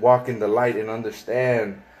to walk in the light and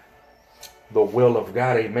understand the will of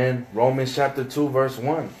God. Amen. Romans chapter 2 verse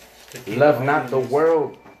 1. Love not the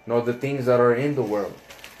world, nor the things that are in the world.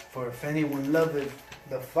 For if anyone loveth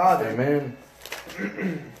the Father. Amen.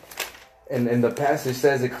 And the passage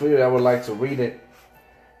says it clearly. I would like to read it.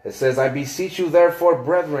 It says, I beseech you therefore,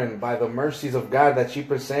 brethren, by the mercies of God, that ye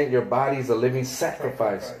present your bodies a living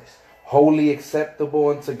sacrifice, wholly acceptable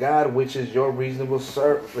unto God, which is your reasonable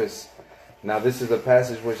service. Now this is a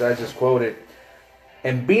passage which I just quoted.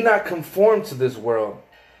 And be not conformed to this world,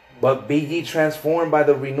 but be ye transformed by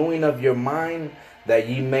the renewing of your mind, that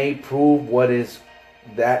ye may prove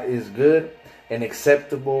that is good and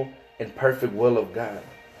acceptable and perfect will of God.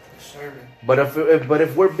 But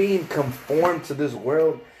if we're being conformed to this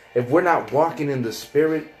world, if we're not walking in the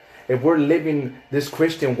Spirit, if we're living this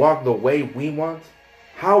Christian walk the way we want,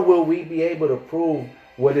 how will we be able to prove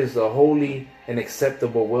what is the holy and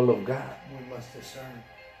acceptable will of God? We must discern.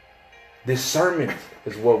 Discernment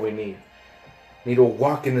is what we need. Need to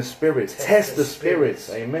walk in the Spirit. Test the spirits.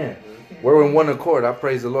 Amen. We're in one accord. I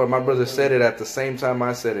praise the Lord. My brother said it at the same time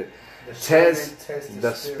I said it. Test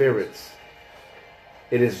the spirits.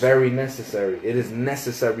 It is very necessary. It is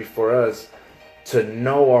necessary for us to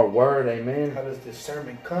know our word. Amen. How does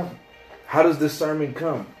discernment come? How does discernment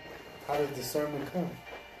come? How does discernment come?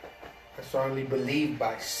 I strongly believe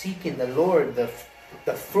by seeking the Lord, the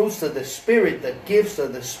fruits of the Spirit, the gifts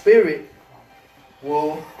of the Spirit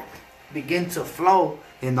will begin to flow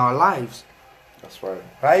in our lives. That's right.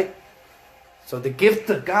 Right? So the gift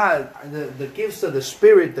of God, the gifts of the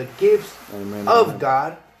Spirit, the gifts of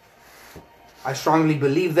God, I strongly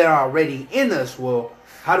believe they're already in us. Well,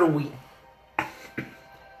 how do we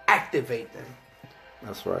activate them?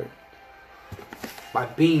 That's right. By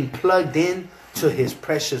being plugged in to His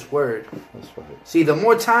precious word. That's right. See, the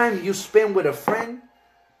more time you spend with a friend,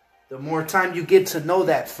 the more time you get to know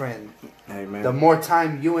that friend. Amen. The more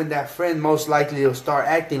time you and that friend most likely will start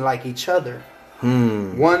acting like each other.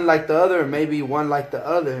 One like the other, maybe one like the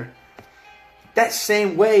other. That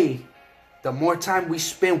same way, the more time we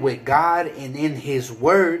spend with God and in His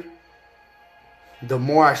word, the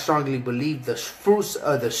more I strongly believe the fruits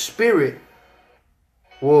of the Spirit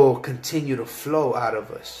will continue to flow out of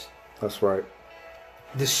us. That's right.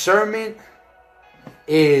 Discernment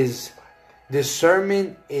is the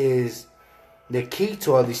key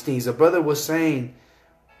to all these things. The brother was saying,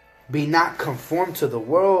 be not conformed to the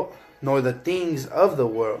world, nor the things of the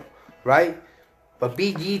world, right? But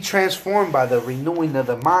be ye transformed by the renewing of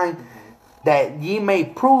the mind, that ye may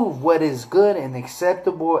prove what is good and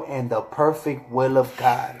acceptable and the perfect will of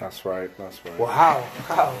God. That's right. That's right. Well,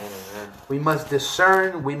 how? We must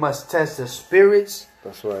discern. We must test the spirits.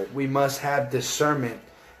 That's right. We must have discernment,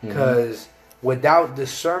 because without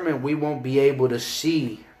discernment, we won't be able to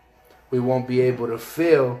see. We won't be able to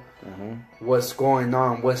feel what's going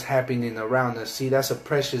on, what's happening around us. See, that's a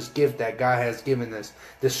precious gift that God has given us,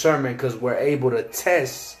 discernment, because we're able to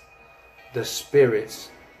test the spirits.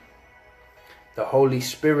 The Holy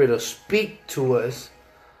Spirit will speak to us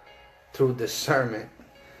through discernment.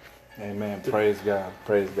 Amen. Praise God.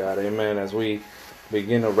 Praise God. Amen. As we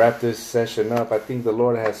begin to wrap this session up, I think the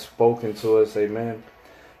Lord has spoken to us. Amen.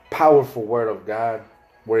 Powerful word of God.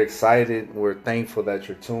 We're excited. We're thankful that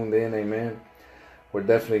you're tuned in. Amen. We're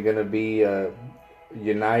definitely going to be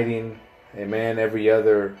uniting. Amen. Every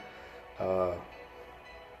other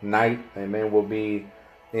night. Amen. We'll be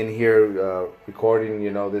in here recording,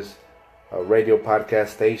 this radio podcast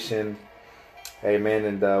station. Amen.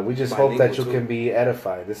 And we just hope that you can be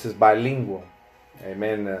edified. This is bilingual.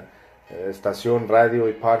 Amen. Estación radio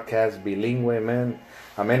y podcast bilingüe. Amen.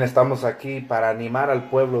 Amén. Estamos aquí para animar al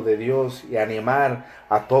pueblo de Dios y animar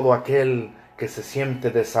a todo aquel que se siente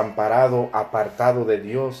desamparado, apartado de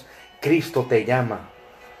Dios. Cristo te llama.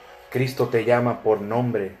 Cristo te llama por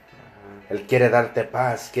nombre. Él quiere darte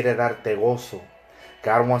paz, quiere darte gozo.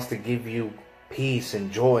 God wants to give you peace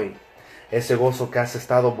and joy. Ese gozo que has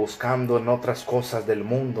estado buscando en otras cosas del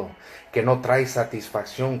mundo, que no trae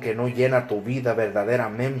satisfacción, que no llena tu vida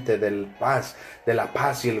verdaderamente de la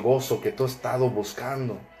paz y el gozo que tú has estado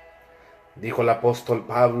buscando. Dijo el apóstol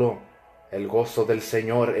Pablo, el gozo del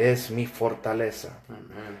Señor es mi fortaleza.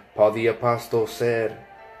 Amen. Paul the apostle said,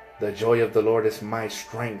 the joy of the Lord is my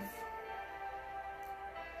strength.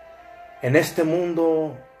 En este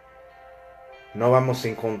mundo no vamos a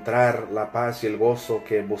encontrar la paz y el gozo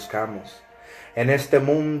que buscamos. En este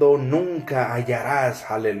mundo nunca hallarás,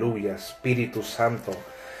 aleluya, Espíritu Santo.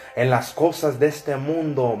 En las cosas de este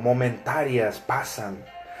mundo momentarias pasan.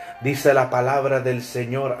 Dice la palabra del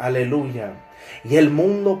Señor, aleluya. Y el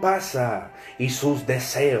mundo pasa y sus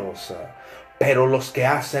deseos. Pero los que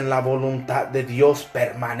hacen la voluntad de Dios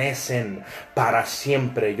permanecen para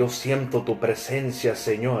siempre. Yo siento tu presencia,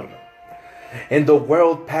 Señor. And the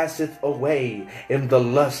world passeth away in the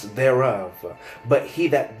lust thereof. But he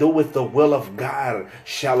that doeth the will of God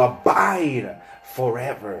shall abide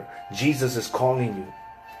forever. Jesus is calling you.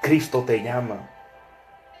 Cristo te llama.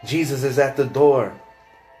 Jesus is at the door.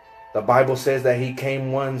 The Bible says that he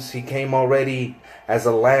came once. He came already as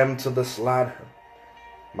a lamb to the slaughter.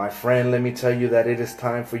 My friend, let me tell you that it is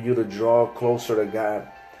time for you to draw closer to God,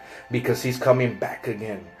 because he's coming back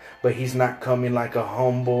again. But he's not coming like a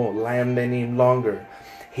humble lamb any longer.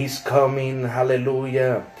 He's coming,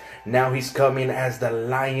 hallelujah. Now he's coming as the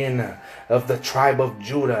Lion of the tribe of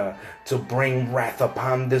Judah to bring wrath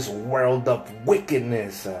upon this world of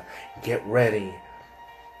wickedness. Get ready.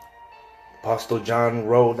 Apostle John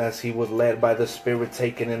wrote as he was led by the Spirit,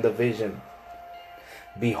 taken in the vision.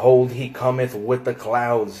 Behold, he cometh with the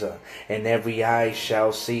clouds, and every eye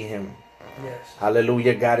shall see him. Yes.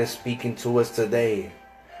 Hallelujah. God is speaking to us today.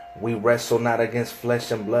 We wrestle not against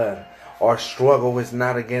flesh and blood. Our struggle is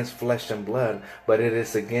not against flesh and blood, but it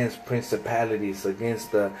is against principalities,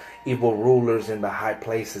 against the evil rulers in the high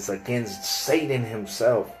places, against Satan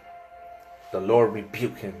himself. The Lord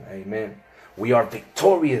rebuke him. Amen. We are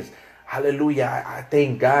victorious. Hallelujah. I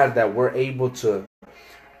thank God that we're able to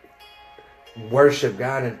worship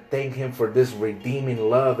God and thank him for this redeeming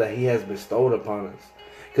love that he has bestowed upon us.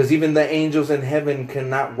 Because even the angels in heaven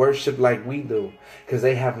cannot worship like we do, because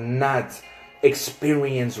they have not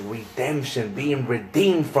experienced redemption, being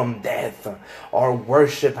redeemed from death. Our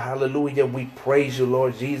worship, hallelujah, we praise you,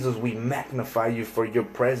 Lord Jesus. We magnify you for your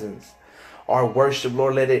presence. Our worship,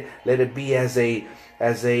 Lord, let it be as a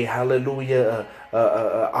hallelujah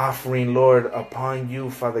offering, Lord, upon you,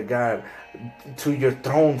 Father God, to your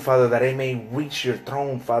throne, Father, that it may reach your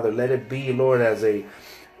throne, Father. Let it be, Lord, as a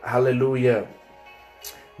hallelujah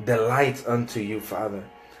delight unto you, Father.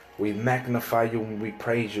 We magnify you and we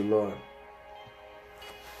praise you, Lord.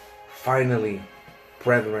 Finally,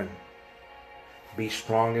 brethren, be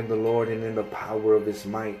strong in the Lord and in the power of his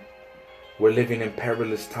might. We're living in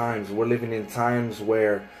perilous times. We're living in times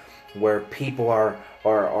where people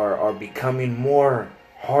are becoming more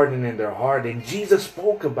hardened in their heart. And Jesus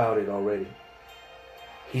spoke about it already.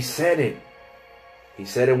 He said it. He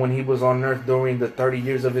said it when he was on earth during the 30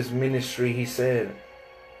 years of his ministry, he said.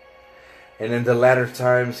 And in the latter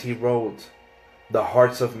times he wrote, the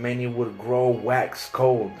hearts of many would grow wax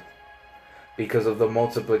cold because of the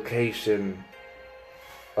multiplication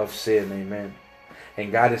of sin. Amen.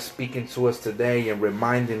 And God is speaking to us today and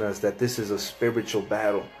reminding us that this is a spiritual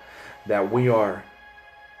battle, that we are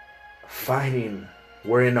fighting.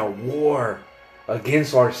 We're in a war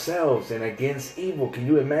against ourselves and against evil. Can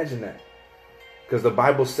you imagine that? Because the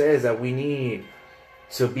Bible says that we need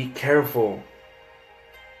to be careful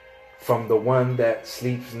from the one that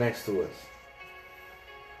sleeps next to us.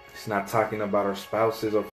 It's not talking about our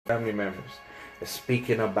spouses or family members. It's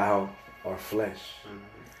speaking about our flesh.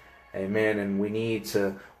 Amen. And we need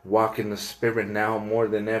to walk in the Spirit now more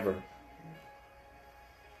than ever.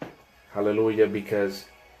 Hallelujah. Because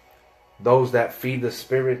those that feed the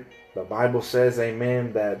Spirit, the Bible says,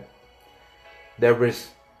 amen, that there is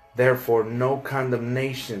therefore no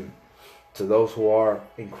condemnation to those who are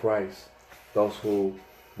in Christ, those who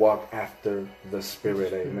walk after the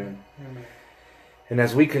Spirit. Amen. Amen. And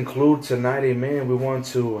as we conclude tonight, amen, we want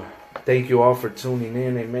to thank you all for tuning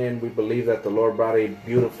in. Amen. We believe that the Lord brought a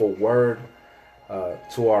beautiful word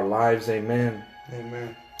to our lives. Amen.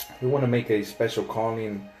 Amen. We want to make a special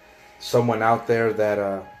calling. Someone out there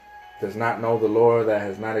that does not know the Lord, that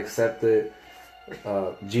has not accepted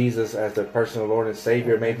Jesus as their personal Lord and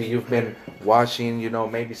Savior. Maybe you've been watching,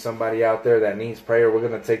 maybe somebody out there that needs prayer. We're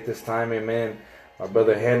going to take this time. Amen. Our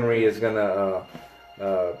brother Henry is going to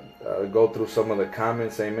go through some of the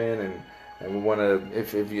comments. Amen. And we want to,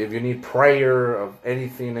 if you need prayer of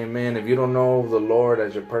anything, amen. If you don't know the Lord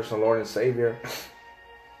as your personal Lord and Savior,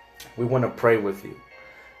 we want to pray with you.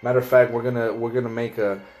 Matter of fact, we're gonna make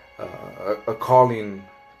a calling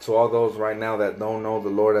to all those right now that don't know the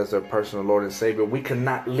Lord as their personal Lord and Savior. We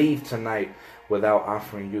cannot leave tonight without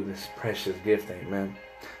offering you this precious gift, amen.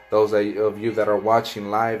 Those of you that are watching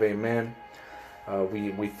live, amen.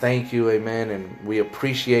 We thank you, amen, and we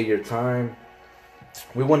appreciate your time.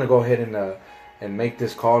 We want to go ahead and make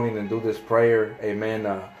this calling and do this prayer, amen.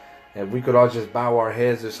 And we could all just bow our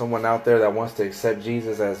heads. There's someone out there that wants to accept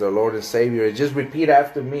Jesus as their Lord and Savior. And just repeat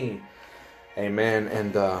after me, amen.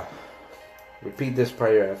 And repeat this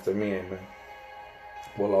prayer after me, amen.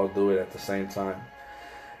 We'll all do it at the same time.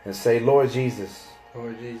 And say, Lord Jesus,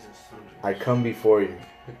 Lord Jesus, I come before you.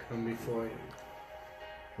 I come before you.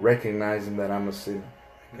 Recognizing that I'm a sinner.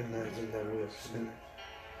 Recognizing that we are sinners.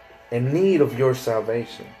 In need of your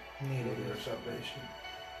salvation. Need of your salvation.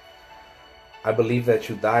 I believe that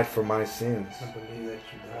you died for my sins. I believe that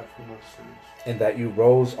you died for my sins. And that you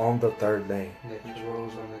rose on the third day. And that you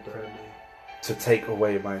rose on the third day. To take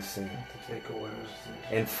away my sin. To take away my sins.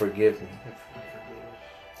 And forgive me. And forgive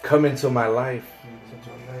us. Come into my life.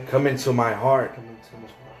 Come into my heart. Come into my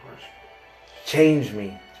heart. Change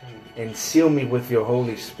me. And seal me with your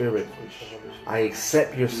Holy Spirit. I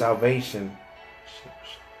accept your salvation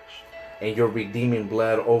and your redeeming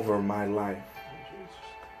blood over my life.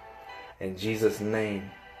 In Jesus' name,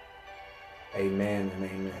 amen and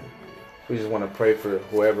amen. We just want to pray for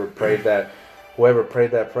whoever prayed that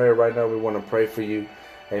prayer right now. We want to pray for you.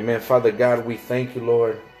 Amen. Father God, we thank you,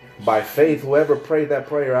 Lord. By faith, whoever prayed that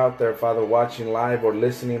prayer out there, Father, watching live or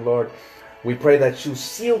listening, Lord, we pray that you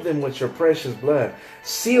seal them with your precious blood.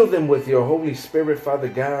 Seal them with your Holy Spirit, Father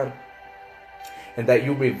God. And that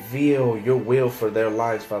you reveal your will for their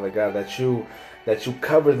lives, Father God. That you that you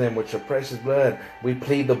cover them with your precious blood. We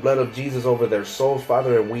plead the blood of Jesus over their souls,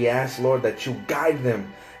 Father, and we ask, Lord, that you guide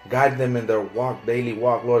them in their walk, daily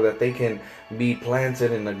walk, Lord, that they can be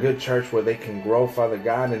planted in a good church where they can grow, Father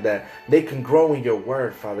God, and that they can grow in your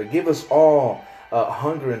word, Father. Give us all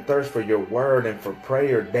hunger and thirst for your word and for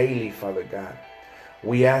prayer daily, Father God.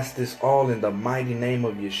 We ask this all in the mighty name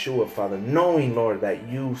of Yeshua, Father, knowing, Lord, that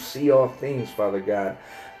you see all things, Father God,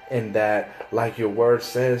 and that, like your word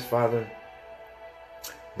says, Father,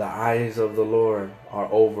 the eyes of the Lord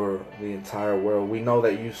are over the entire world. We know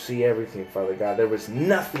that you see everything, Father God. There is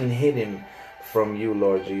nothing hidden from you,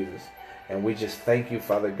 Lord Jesus. And we just thank you,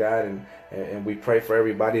 Father God, and we pray for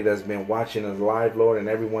everybody that's been watching us live, Lord, and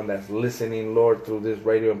everyone that's listening, Lord, through this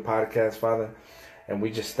radio and podcast, Father. And we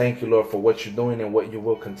just thank you, Lord, for what you're doing and what you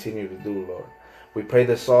will continue to do, Lord. We pray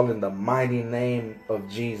this all in the mighty name of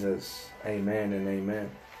Jesus. Amen and amen.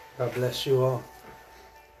 God bless you all.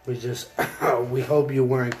 We hope you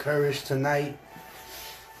were encouraged tonight.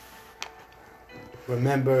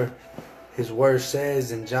 Remember, his word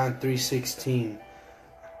says in John 3:16,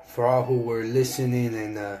 for all who were listening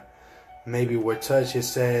and maybe were touched, it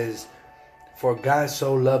says, for God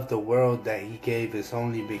so loved the world that he gave his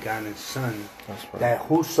only begotten Son, that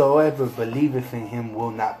whosoever believeth in him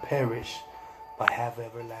will not perish, but have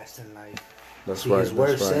everlasting life. His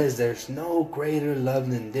word says there's no greater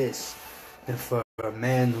love than this, than for a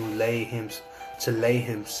man who lay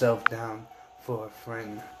himself down for a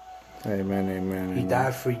friend. Amen, amen. He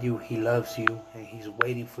died for you, he loves you, and he's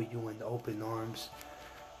waiting for you in open arms.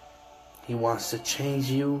 He wants to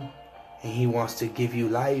change you, and he wants to give you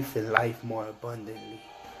life and life more abundantly.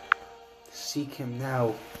 Seek him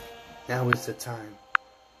now. Now is the time.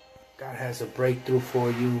 God has a breakthrough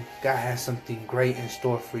for you. God has something great in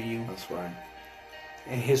store for you. That's right.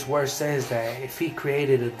 And his word says that if he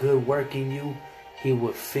created a good work in you, he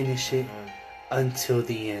would finish it until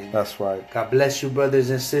the end. That's right. God bless you,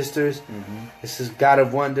 brothers and sisters. This is God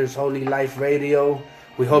of Wonders Holy Life Radio.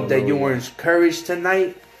 We hope that you were encouraged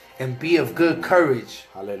tonight. And be of good courage.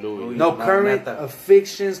 Hallelujah. No current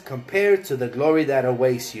afflictions compared to the glory that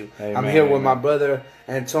awaits you. Amen, I'm here with my brother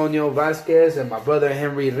Antonio Vasquez and my brother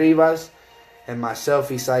Henry Rivas and myself,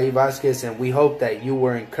 Isai Vasquez. And we hope that you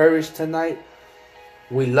were encouraged tonight.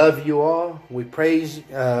 We love you all. We praise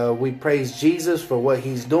Jesus for what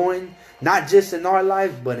he's doing. Not just in our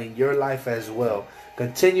life, but in your life as well.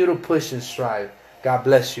 Continue to push and strive. God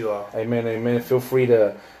bless you all. Amen, amen. Feel free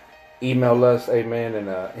to email us, amen, and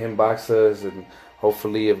inbox us, and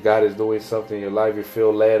hopefully if God is doing something in your life, you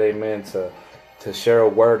feel led, amen, to share a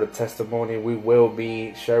word of testimony. We will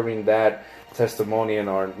be sharing that testimony in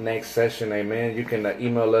our next session, amen. You can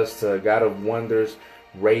email us to God of Wonders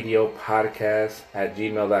Radio Podcast at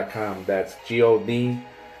gmail.com. That's GODOFWONDERS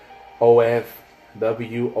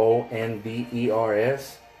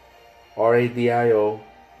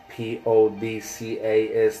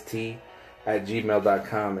RADIOPODCAST at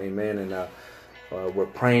gmail.com, amen. And we're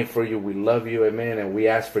praying for you. We love you, amen. And we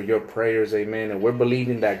ask for your prayers, amen. And we're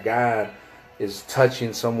believing that God is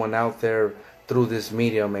touching someone out there through this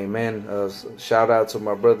medium, amen. Shout out to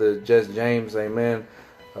my brother Jess James, amen,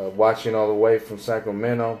 watching all the way from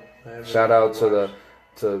Sacramento. Amen. Shout out to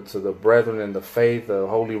the brethren in the faith, the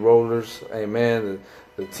Holy Rollers, amen,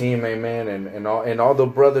 the team, amen, and all the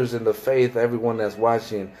brothers in the faith, everyone that's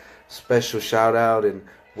watching, special shout out. And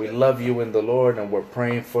we love you in the Lord, and we're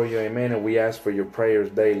praying for you, amen. And we ask for your prayers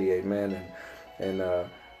daily, amen. And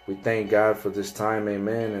we thank God for this time,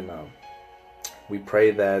 amen. And we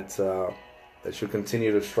pray that you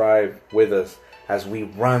continue to strive with us as we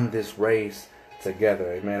run this race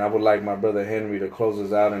together, amen. I would like my brother Henry to close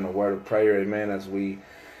us out in a word of prayer, amen, as we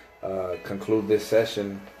conclude this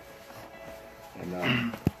session.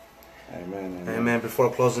 And, amen. Amen. Before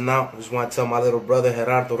closing out, I just want to tell my little brother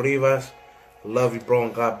Gerardo Rivas, love you, bro,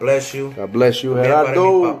 and God bless you. God bless you, Gerardo. Para mi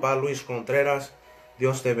Gerardo. papá Luis Contreras,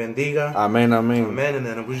 Dios te bendiga. Amen, amen. Amen. And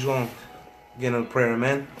then we're just going to get in prayer,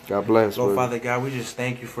 amen. God bless, Lord brother. Father God, we just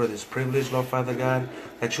thank you for this privilege, Lord Father God,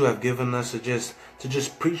 that you have given us to just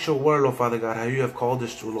preach your word, Lord Father God, how you have called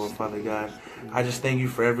us to, Lord Father God. I just thank you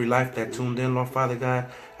for every life that tuned in, Lord Father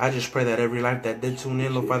God. I just pray that every life that did tune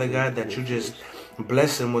in, Lord Father God, that you just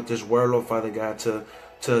bless them with this word, Lord Father God, to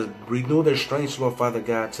renew their strengths, Lord Father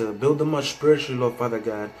God, to build them up spiritually, Lord Father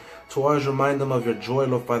God, to always remind them of your joy,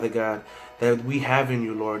 Lord Father God, that we have in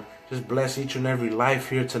you, Lord. Just bless each and every life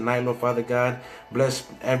here tonight, Lord Father God. Bless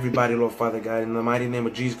everybody, Lord Father God. In the mighty name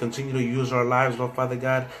of Jesus, continue to use our lives, Lord Father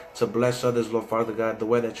God, to bless others, Lord Father God, the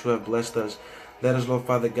way that you have blessed us. Let us, Lord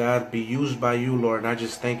Father God, be used by you, Lord. And I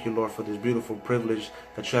just thank you, Lord, for this beautiful privilege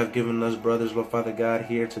that you have given us, brothers, Lord Father God,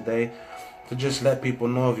 here today, to just let people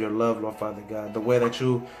know of your love, Lord Father God. The way that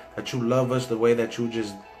you love us, the way that you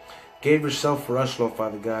just gave yourself for us, Lord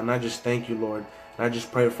Father God. And I just thank you, Lord. And I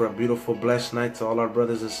just pray for a beautiful, blessed night to all our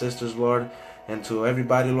brothers and sisters, Lord. And to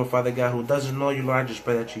everybody, Lord Father God, who doesn't know you, Lord, I just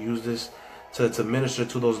pray that you use this to minister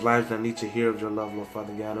to those lives that need to hear of your love, Lord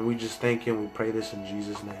Father God. And we just thank you and we pray this in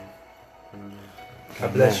Jesus' name. Amen.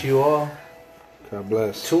 God bless you all. God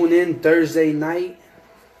bless. Tune in Thursday night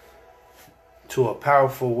to a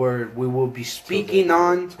powerful word. We will be speaking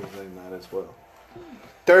on Tuesday night as well.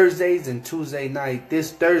 Thursdays and Tuesday night.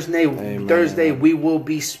 This Thursday, we will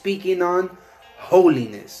be speaking on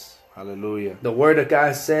holiness. Hallelujah. The word of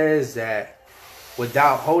God says that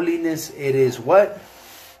without holiness, it is what?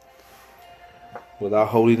 Without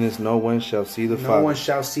holiness, no one shall see the Father. No one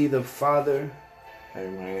shall see the Father.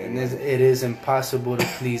 Amen. And it is impossible to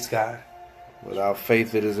please God. Without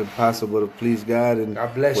faith, it is impossible to please God. And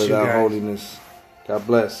God bless you without guys. holiness, God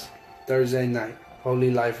bless. Thursday night,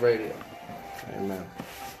 Holy Life Radio. Amen.